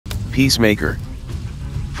Peacemaker.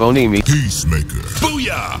 Phony me. Peacemaker.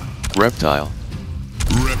 Booyah! Reptile.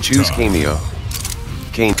 Reptile. Choose Cameo.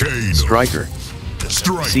 Kane. Kano. Striker.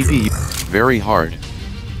 Striker. CPU. Very hard.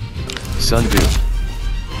 Sundu.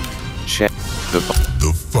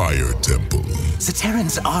 The Fire Temple.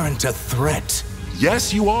 Zaterrans aren't a threat.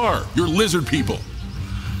 Yes, you are. You're lizard people.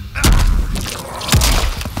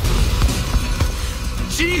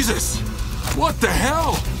 Jesus! What the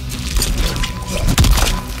hell?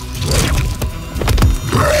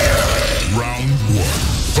 Round 1.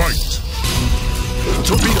 Fight!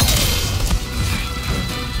 Torpedo!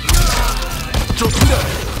 Torpedo!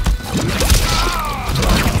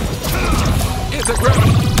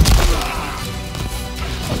 Anti-gravity!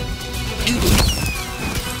 Eagle!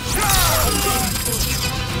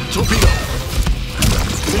 Torpedo!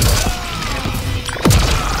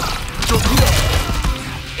 Torpedo!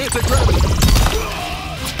 Anti-gravity!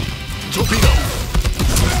 Torpedo!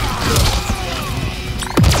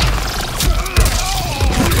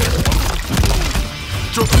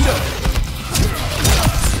 Torpedo!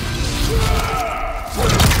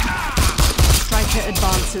 Striker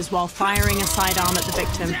advances while firing a sidearm at the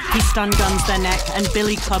victim. He stun guns their neck and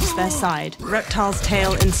billy clubs their side. Reptile's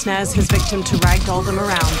tail ensnares his victim to ragdoll them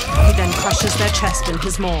around. He then crushes their chest in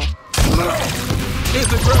his maw.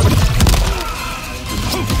 Anti-gravity!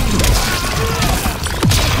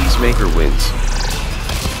 Peacemaker wins.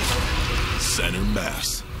 Center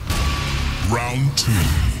mass. Round 2.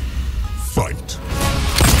 Fight!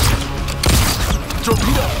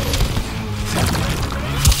 Torpedo!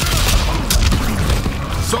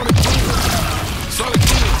 Sonic boom! Sonic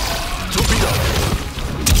boom! Torpedo!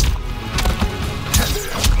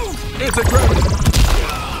 Anti-gravity!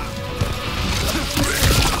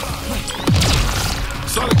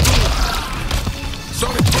 Sonic boom!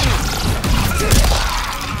 Sonic boom!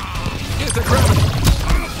 Anti-gravity!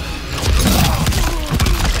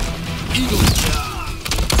 Eagle!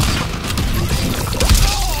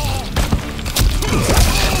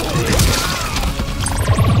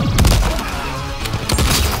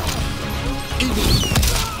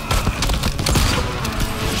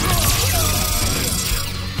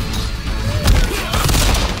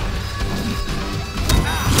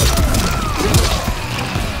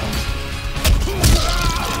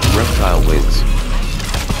 Reptile wins.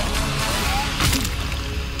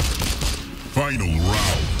 Final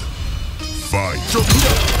round. Fight!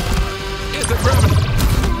 Torpedo! Anti-gravity!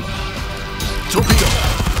 Torpedo!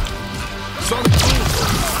 Sonic boom!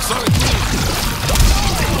 Sonic boom!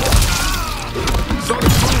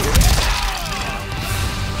 Sonic boom!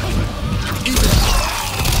 Eagle!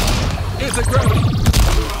 Anti-gravity!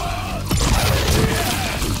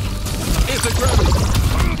 Anti-gravity!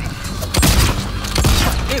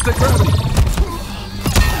 Anti-gravity!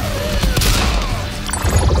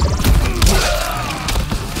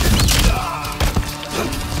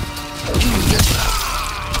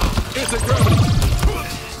 Anti-gravity!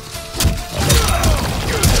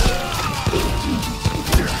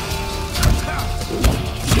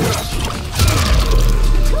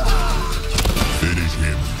 Finish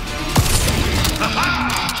him.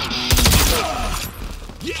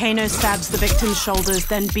 Kano stabs the victim's shoulders,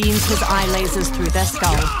 then beams his eye lasers through their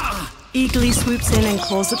skull. Eagerly swoops in and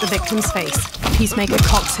claws at the victim's face. Peacemaker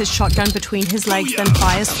cocks his shotgun between his legs, then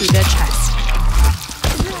fires through their chest.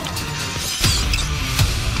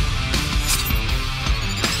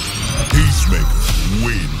 Peacemaker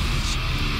wins.